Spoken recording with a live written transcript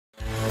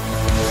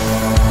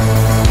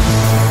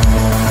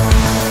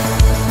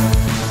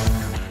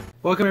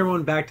Welcome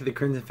everyone back to the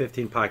Crimson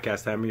 15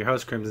 podcast. I'm your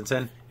host, Crimson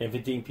Sen. And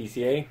 15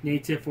 PCA.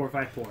 Native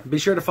 454. Be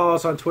sure to follow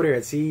us on Twitter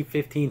at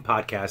C15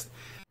 Podcast.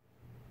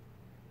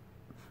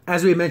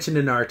 As we mentioned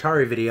in our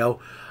Atari video,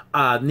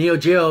 Neo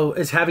Geo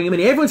is having a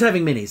mini. Everyone's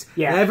having minis.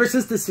 Yeah. And ever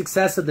since the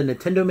success of the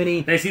Nintendo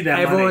Mini, They see that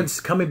everyone's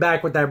coming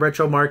back with that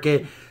retro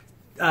market.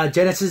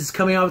 Genesis is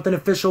coming out with an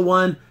official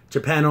one.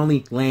 Japan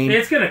only, lame.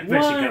 It's going to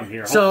eventually come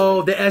here.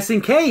 So the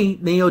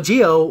SNK Neo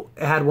Geo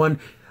had one.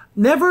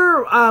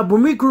 Never,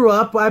 when we grew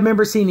up, I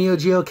remember seeing Neo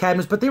Geo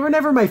cabinets, but they were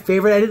never my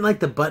favorite. I didn't like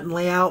the button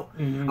layout.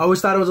 I always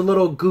thought it was a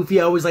little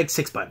goofy. I always liked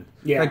 6-button.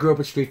 Yeah. I grew up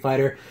with Street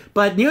Fighter.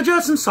 But Neo Geo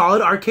has some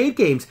solid arcade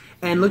games,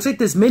 and looks like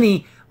this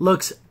mini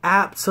looks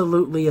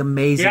absolutely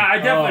amazing. Yeah, I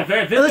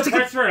definitely. If it's a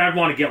price for it, I'd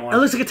want to get one. It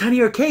looks like a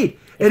tiny arcade.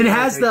 And it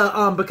has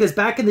the, because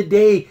back in the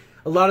day,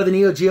 a lot of the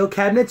Neo Geo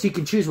cabinets, you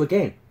can choose what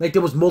game. Like,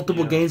 there was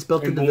multiple games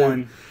built into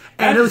them.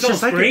 And it was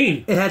just like,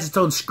 it has its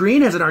own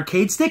screen, has an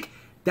arcade stick.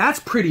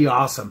 That's pretty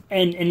awesome.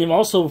 And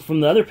also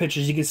from the other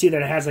pictures, you can see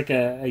that it has like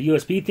a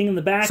USB thing in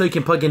the back. So you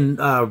can plug in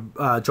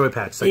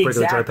joypads, like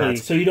regular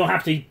joypads. So you don't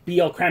have to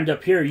be all crammed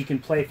up here. You can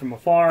play from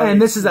afar.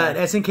 And this is that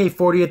SNK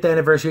 40th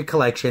anniversary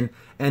collection.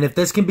 And if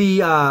this can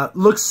be,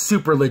 looks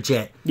super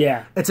legit.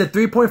 Yeah. It's a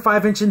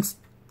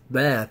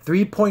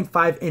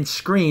 3.5-inch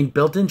screen,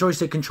 built-in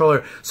joystick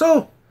controller.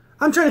 So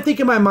I'm trying to think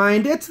in my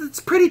mind. It's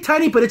pretty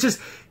tiny, but it's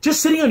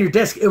just sitting on your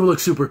desk, it will look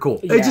super cool.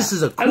 Yeah. It just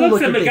is a cool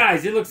looking thing.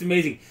 Guys, it looks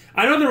amazing.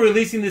 I know they're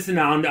releasing this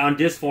on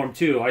disc form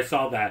too. I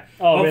saw that.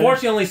 Oh,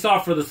 unfortunately, I only saw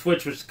it for the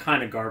Switch, which is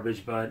kind of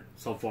garbage, but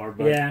so far.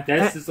 But yeah,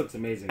 this looks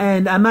amazing.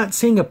 And I'm not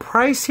seeing a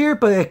price here,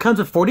 but it comes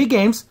with 40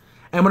 games.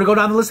 And I'm going to go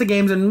down the list of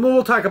games, and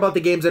we'll talk about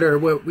the games that are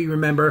what we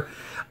remember.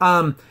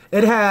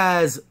 It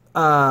has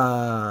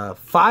 5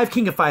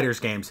 King of Fighters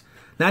games.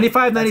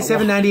 95,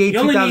 97, 98,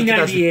 2000,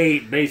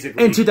 98,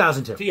 basically. And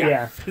 2002.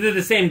 Yeah. They're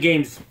the same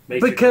games,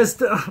 basically. Because,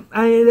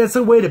 that's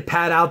a way to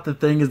pad out the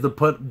thing, is to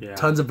put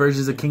tons of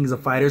versions of Kings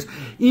of Fighters.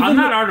 I'm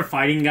not Art of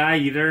Fighting guy,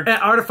 either.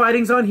 Art of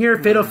Fighting's on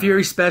here. Fatal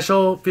Fury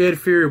Special, Fatal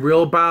Fury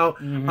Real Bout,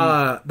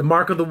 The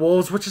Mark of the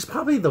Wolves, which is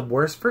probably the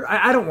worst for...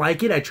 I don't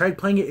like it. I tried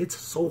playing it. It's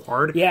so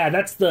hard. Yeah,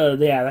 that's the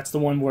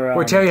one where...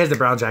 where Terry has the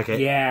brown jacket.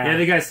 Yeah,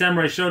 they got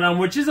Samurai Showdown,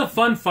 which is a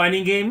fun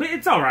fighting game.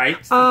 It's alright.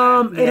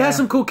 It has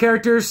some cool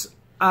characters.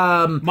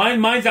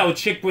 Mine's that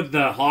chick with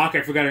the hawk.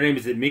 I forgot her name.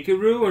 Is it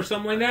Mikuru or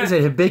something like that? Is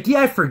it Hibiki?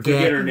 I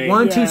forget her name.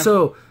 1, 2.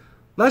 So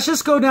let's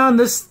just go down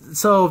this.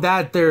 So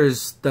that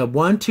there's the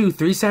 1, 2,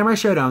 3 Samurai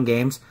Showdown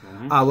games.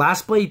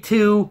 Last Blade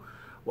 2.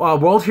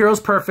 World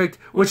Heroes Perfect,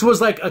 which was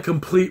like a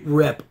complete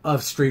rip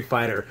of Street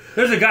Fighter.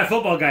 There's a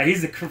football guy.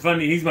 He's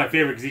funny. He's my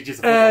favorite because he's just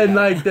a football and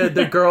guy. Like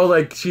the girl,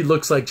 like she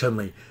looks like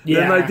Chun-Li.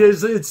 Yeah, and like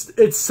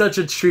it's such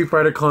a Street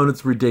Fighter clone.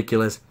 It's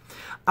ridiculous.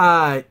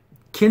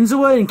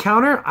 Kinzawa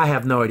Encounter, I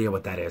have no idea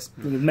what that is.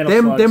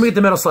 Then we get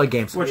the Metal Slug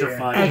games, which are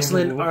fun.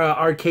 Excellent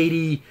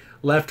arcadey.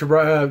 Left to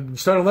right,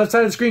 start on the left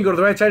side of the screen, go to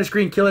the right side of the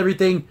screen, kill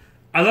everything.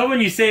 I love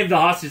when you save the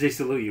hostage; they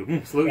salute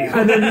you. Salute you.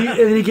 And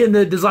then you get in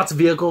there's lots of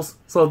vehicles,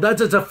 so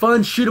it's a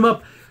fun shoot 'em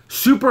up.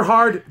 Super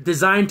hard,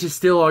 designed to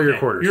steal all your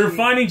quarters. You're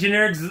finding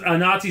generic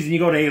Nazis and you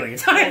go to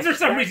aliens. For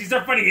some reason, you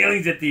start finding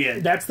aliens at the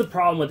end. That's the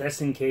problem with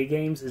SNK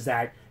games, is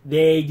that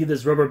they do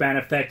this rubber band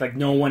effect like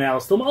no one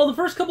else. The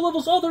first couple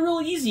levels, they're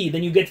really easy.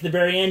 Then you get to the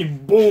very end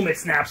and boom, it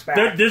snaps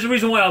back. There's a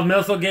reason why all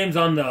Metal Slug games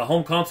on the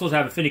home consoles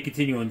have infinite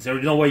continuance.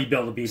 There's no way you'd be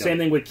able to beat them. Same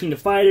thing with King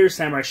of Fighters,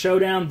 Samurai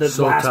Showdown. The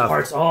last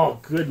parts, oh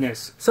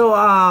goodness. So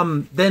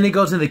then it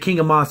goes into King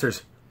of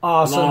Monsters.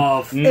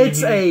 Awesome.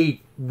 It's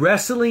a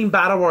wrestling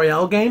battle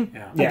royale game.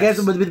 I guess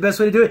it would be the best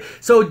way to do it.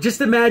 So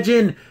just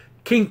imagine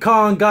King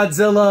Kong,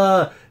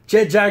 Godzilla,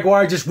 Jet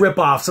Jaguar, just rip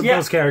off some of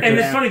those characters. And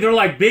it's funny, they're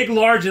like big,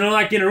 large, and they're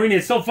like in an arena.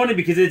 It's so funny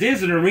because it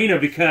is an arena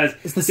because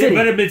it's the city.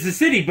 It's the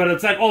city, but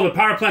it's like, the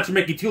power plants are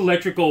making 2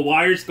 electrical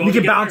wires go. You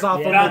can bounce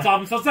off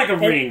them. So it's like a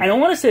ring. I don't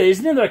want to say,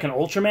 isn't there like an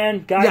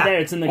Ultraman guy there?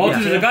 It's in the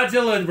game. There's a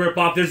Godzilla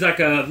rip-off. There's like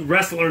a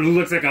wrestler who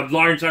looks like a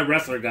large-time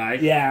wrestler guy.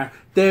 Yeah.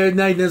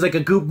 There's like a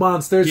goop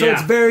monster, so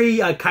it's very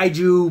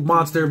kaiju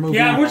monster movie.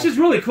 Yeah, which is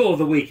really cool of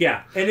the week,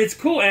 and it's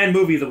cool and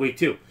movie of the week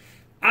too.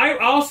 I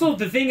also,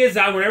 the thing is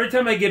that every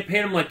time I get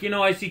paid, I'm like,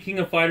 I see King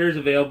of Fighters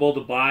available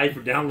to buy for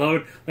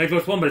download. Like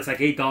there's one, but it's like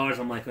 $8.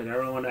 I'm like,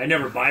 I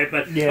never buy it,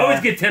 but I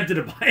always get tempted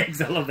to buy it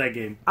because I love that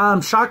game.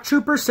 Shock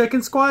Trooper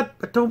Second Squad.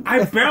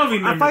 I barely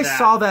remember that. If I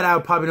saw that, I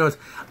would probably know it.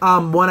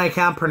 One I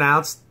can't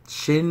pronounce.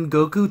 Shin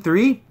Goku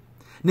 3.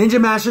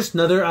 Ninja Masters,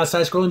 another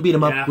side-scrolling beat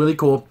 'em up, really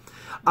cool.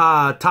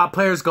 Top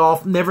Players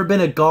Golf. Never been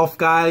a golf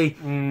guy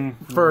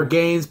for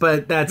games,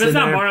 but that's If it's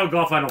not Mario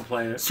Golf, I don't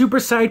play it. Super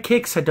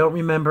Sidekicks, I don't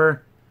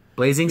remember.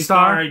 Blazing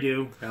Star. I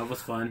do. That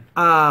was fun.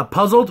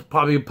 Puzzled,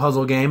 probably a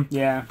puzzle game.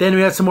 Yeah. Then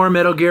we had some more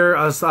Metal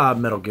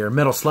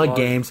Slug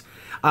games.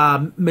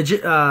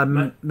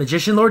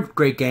 Magician Lord,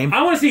 great game.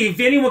 I want to see if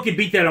anyone can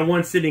beat that on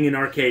one sitting in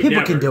arcade.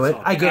 People can do it.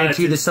 I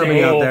guarantee there's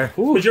somebody out there.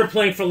 Because you're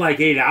playing for like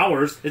 8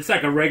 hours. It's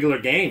like a regular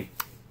game.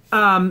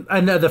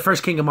 And the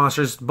first King of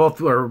Monsters, both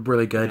were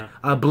really good.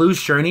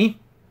 Blues Journey.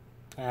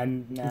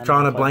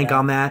 Drawing a blank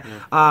on that.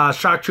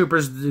 Shock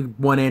Troopers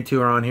 1 and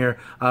 2 are on here.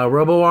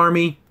 Robo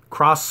Army,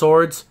 Cross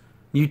Swords.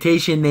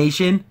 Mutation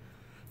Nation,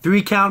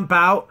 3-count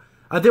bout.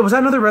 Was that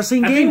another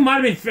wrestling game? I think it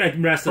might have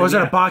been wrestling. Or was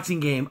that a boxing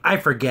game? I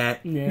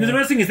forget. Yeah. The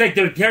wrestling is like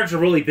the characters are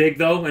really big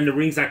though, and the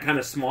ring's like kind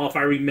of small. If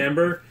I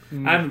remember,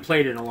 I haven't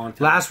played it in a long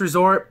time. Last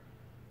Resort,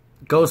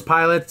 Ghost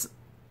Pilots,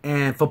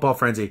 and Football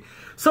Frenzy.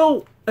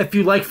 So if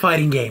you like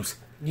fighting games,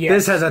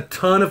 this has a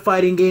ton of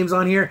fighting games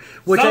on here.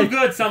 Some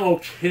good, some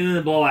okay,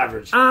 below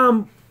average.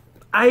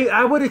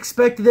 I would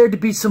expect there to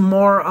be some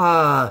more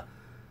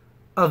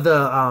of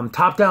the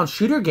top-down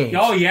shooter games.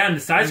 Oh, yeah, and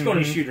the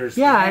side-scrolling shooters.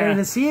 Yeah, I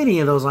didn't see any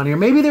of those on here.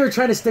 Maybe they were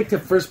trying to stick to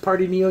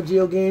first-party Neo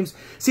Geo games.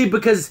 See,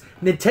 because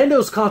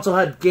Nintendo's console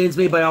had games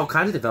made by all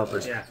kinds of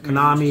developers. Yeah.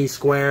 Konami,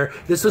 Square.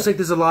 This looks like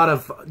there's a lot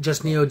of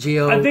just Neo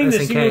Geo, I think SNK.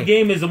 the single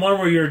game is the one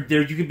where you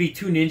can be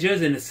two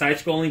ninjas and the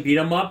side-scrolling beat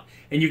 'em up,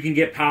 and you can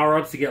get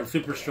power-ups to get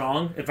super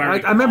strong. If I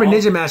remember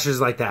Ninja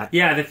Masters like that.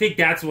 Yeah, I think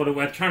that's what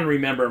I'm trying to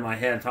remember in my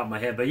head, on top of my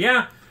head. But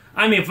yeah,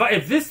 I mean,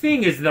 if this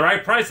thing is the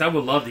right price, I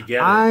would love to get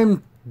it.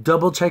 I'm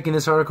double checking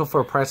this article for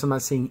a price. I'm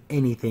not seeing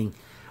anything.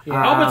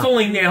 Yeah.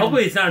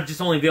 Hopefully it's not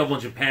just only available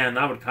in Japan.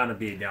 That would kind of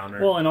be a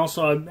downer. Well, and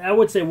also I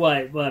would say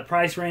what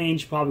price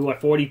range, probably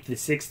 40 to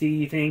 60.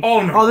 You think?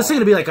 Oh no! Oh, this is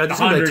gonna be like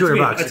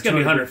 $200. It's gonna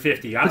be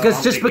 150.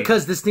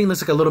 Because this thing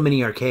looks like a little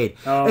mini arcade.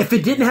 If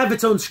it didn't have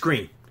its own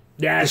screen.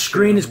 The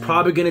screen is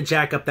probably going to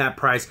jack up that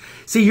price.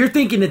 See, you're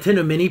thinking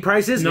Nintendo Mini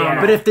prices,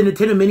 but if the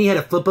Nintendo Mini had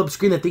a flip-up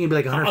screen, that thing would be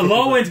like $150. A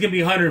low end's going to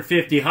be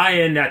 150, high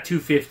end at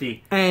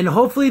 $250. And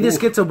hopefully this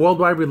gets a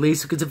worldwide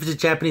release, because if it's a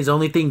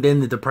Japanese-only thing,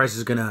 then the price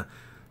is going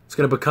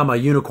to become a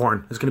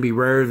unicorn. It's going to be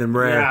rarer than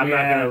rare. Yeah, I'm not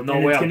going to.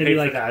 No way I'll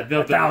pay for that.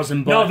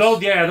 $1,000. No,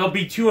 they'll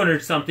be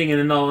 200 something, and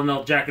then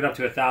they'll jack it up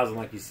to 1,000,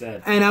 like you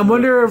said. And I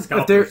wonder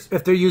if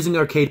they're using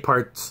arcade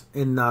parts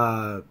in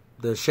the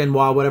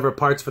Shenhua, whatever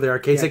parts for the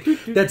arcades. Like,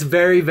 that's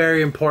very,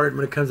 very important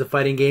when it comes to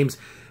fighting games.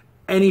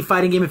 Any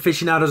fighting game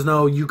aficionados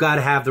know you got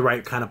to have the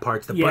right kind of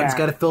parts. The buttons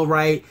got to feel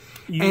right.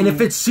 And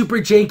if it's super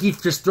janky,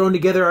 just thrown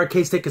together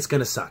arcade stick, it's going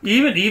to suck.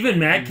 Even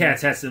Mad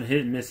Catz has some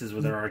hit and misses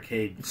with their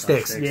arcade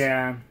sticks.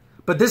 Yeah.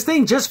 But this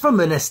thing, just from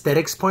an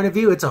aesthetics point of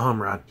view, it's a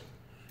home run.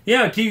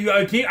 Yeah, I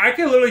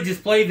can literally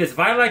just play this. If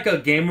I like a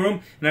game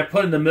room and I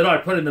put it in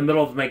the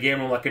middle of my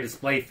game room like a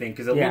display thing,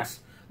 because it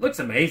looks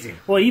amazing.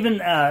 Well, even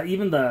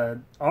the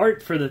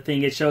art for the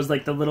thing, it shows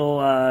like the little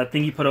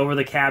thing you put over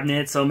the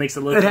cabinet, so it makes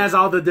it look. It has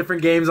all the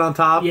different games on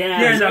top.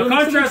 Yeah. Now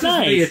contrast this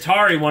to the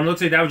Atari one. It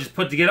looks like that was just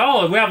put together.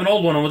 Oh, we have an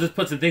old one, and we'll just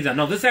put some things on.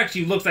 No, this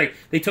actually looks like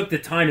they took the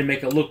time to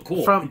make it look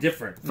cool and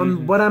different.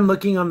 From what I'm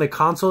looking on the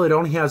console, it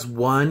only has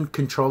one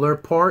controller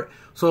port.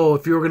 So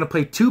if you were going to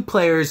play two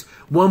players,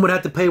 one would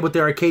have to play with the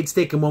arcade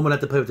stick, and one would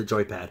have to play with the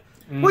joypad.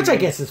 Which I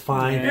guess is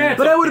fine. Yeah,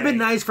 but it would have been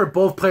nice for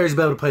both players to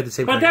be able to play the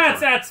same But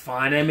that's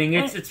fine. I mean,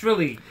 it's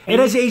really... It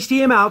has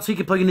HDMI out, so you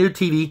can plug into your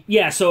TV.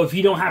 Yeah, so if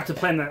you don't have to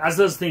play on the... As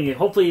I was thinking,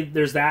 hopefully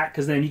there's that,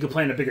 because then you can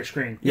play on a bigger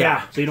screen.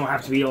 Yeah. So you don't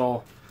have to be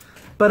all...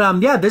 But,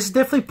 this is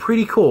definitely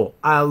pretty cool.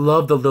 I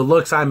love the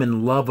looks. I'm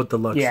in love with the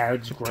looks. Yeah,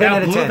 it's great. 10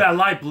 out of 10. That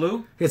light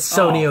blue? It's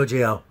so Neo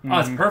Geo. Oh,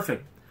 it's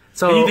perfect.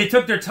 So they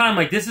took their time.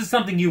 Like, this is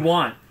something you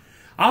want.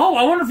 I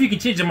wonder if you can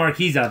change the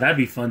marquees out. That'd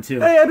be fun, too.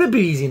 Yeah, it'd be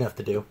easy enough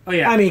to do. Oh,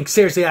 yeah. I mean,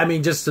 seriously,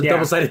 just a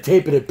double-sided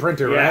tape and a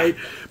printer, right?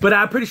 But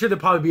I'm pretty sure there'll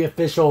probably be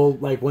official,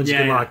 like, ones you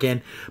can lock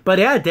in. But,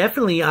 yeah,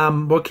 definitely,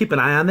 we'll keep an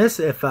eye on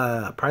this. If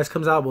price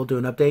comes out, we'll do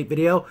an update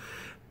video.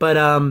 But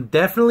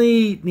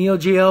definitely Neo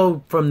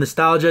Geo, from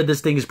nostalgia,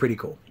 this thing is pretty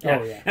cool. Yeah.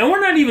 Oh, yeah. And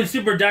we're not even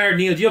super dire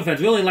Neo Geo fans.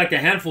 We only like a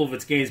handful of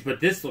its games, but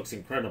this looks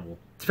incredible.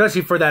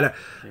 Especially for that.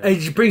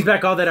 It brings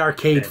back all that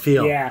arcade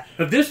feel. Yeah.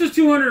 If this was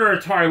 200 or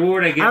Atari, what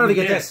would I get? I don't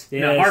get this.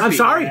 No, I'm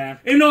sorry. Yeah.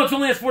 Even though it's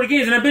only has 40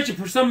 games, and I bet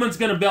you someone's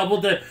going to be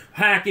able to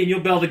hack and you'll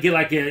be able to get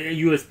like a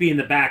USB in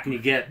the back and you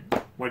get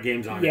more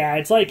games on it. Yeah,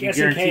 it's like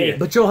SNK.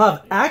 But you'll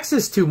have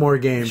access to more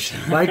games,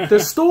 like the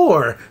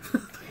store.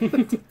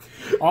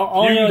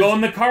 All you can go in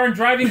the car and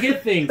drive and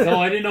get things. Oh,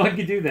 I didn't know I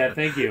could do that.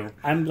 Thank you.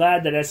 I'm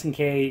glad that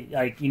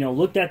SNK,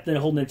 looked at the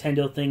whole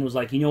Nintendo thing, was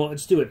like,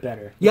 let's do it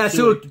better.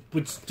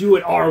 Let's do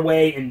it our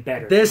way and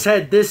better.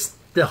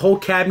 The whole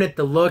cabinet,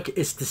 the look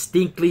is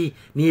distinctly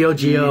Neo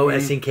Geo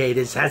SNK.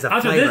 This has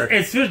a flavor.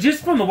 It's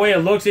just from the way it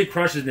looks, it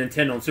crushes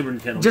Nintendo and Super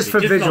Nintendo. Just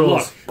for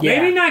visuals.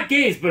 Maybe not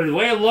games, but the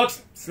way it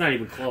looks, it's not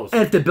even close.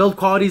 And if the build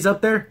quality's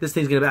up there, this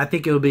thing's gonna be. I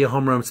think it will be a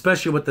home run,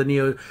 especially with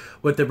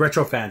the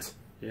retro fans.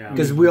 Yeah.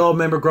 Because we all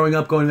remember growing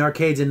up going to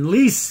arcades and at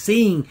least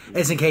seeing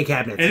SNK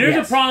cabinets. And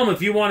there's a problem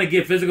if you want to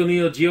get physical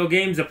Neo Geo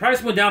games. The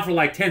price went down for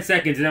like 10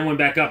 seconds and then went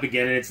back up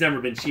again, and it's never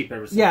been cheap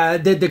ever since. Yeah,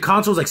 the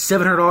console was like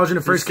 $700 when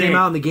it first came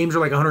out, and the games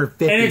were like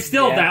 $150. And it's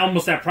still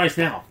almost that price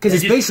now. Because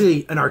it's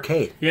basically an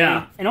arcade.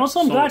 Yeah. And also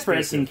I'm glad for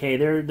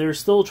SNK. They're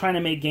still trying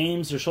to make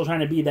games. They're still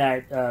trying to be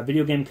that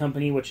video game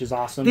company, which is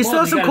awesome. They still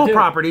have some cool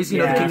properties. The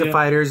King of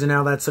Fighters, and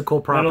now that's a cool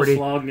property.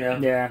 Metal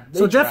Slug, yeah.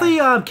 So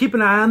definitely keep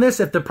an eye on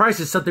this. If the price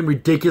is something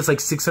ridiculous, like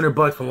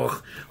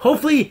 $600,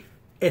 hopefully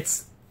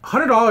it's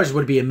 $100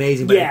 would be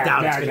amazing, but I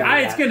doubt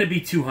it's going to be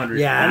 $200.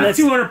 Yeah, and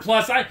 200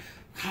 plus. I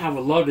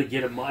would love to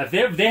get them. If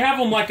they have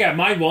them like at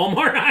my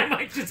Walmart, I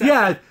might just.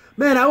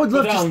 Man, I would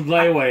love to.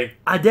 Layaway.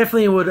 I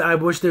definitely would. I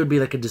wish there would be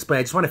like a display.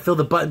 I just want to fill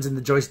the buttons in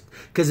the joystick.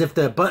 Because if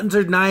the buttons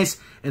are nice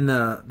and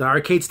the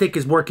arcade stick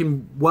is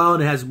working well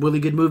and it has really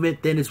good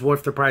movement, then it's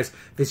worth the price.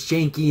 If it's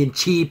janky and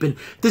cheap, and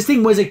this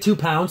thing weighs like 2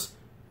 pounds.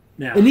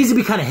 Yeah. It needs to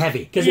be kind of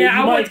heavy.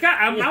 Yeah, I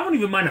wouldn't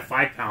even mind a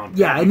 5 pound.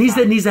 Yeah, it needs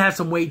to have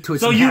some weight to it.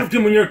 So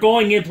when you're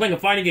going in playing a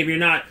fighting game, you're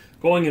not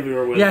going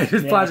everywhere with it. Yeah, it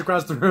just flies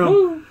across the room.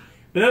 Woo.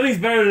 But nothing's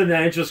better than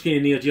that intro screen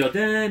in Neo Geo.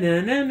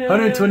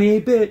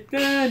 128-bit.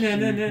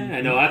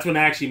 I know, that's when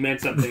I actually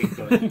meant something.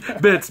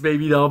 But. Bits,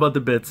 baby. All about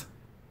the bits.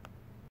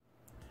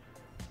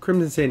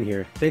 Crimson Sin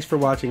here. Thanks for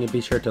watching, and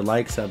be sure to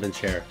like, sub, and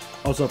share.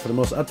 Also, for the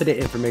most up-to-date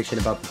information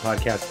about the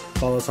podcast,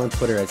 follow us on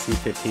Twitter at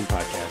C15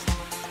 Podcast.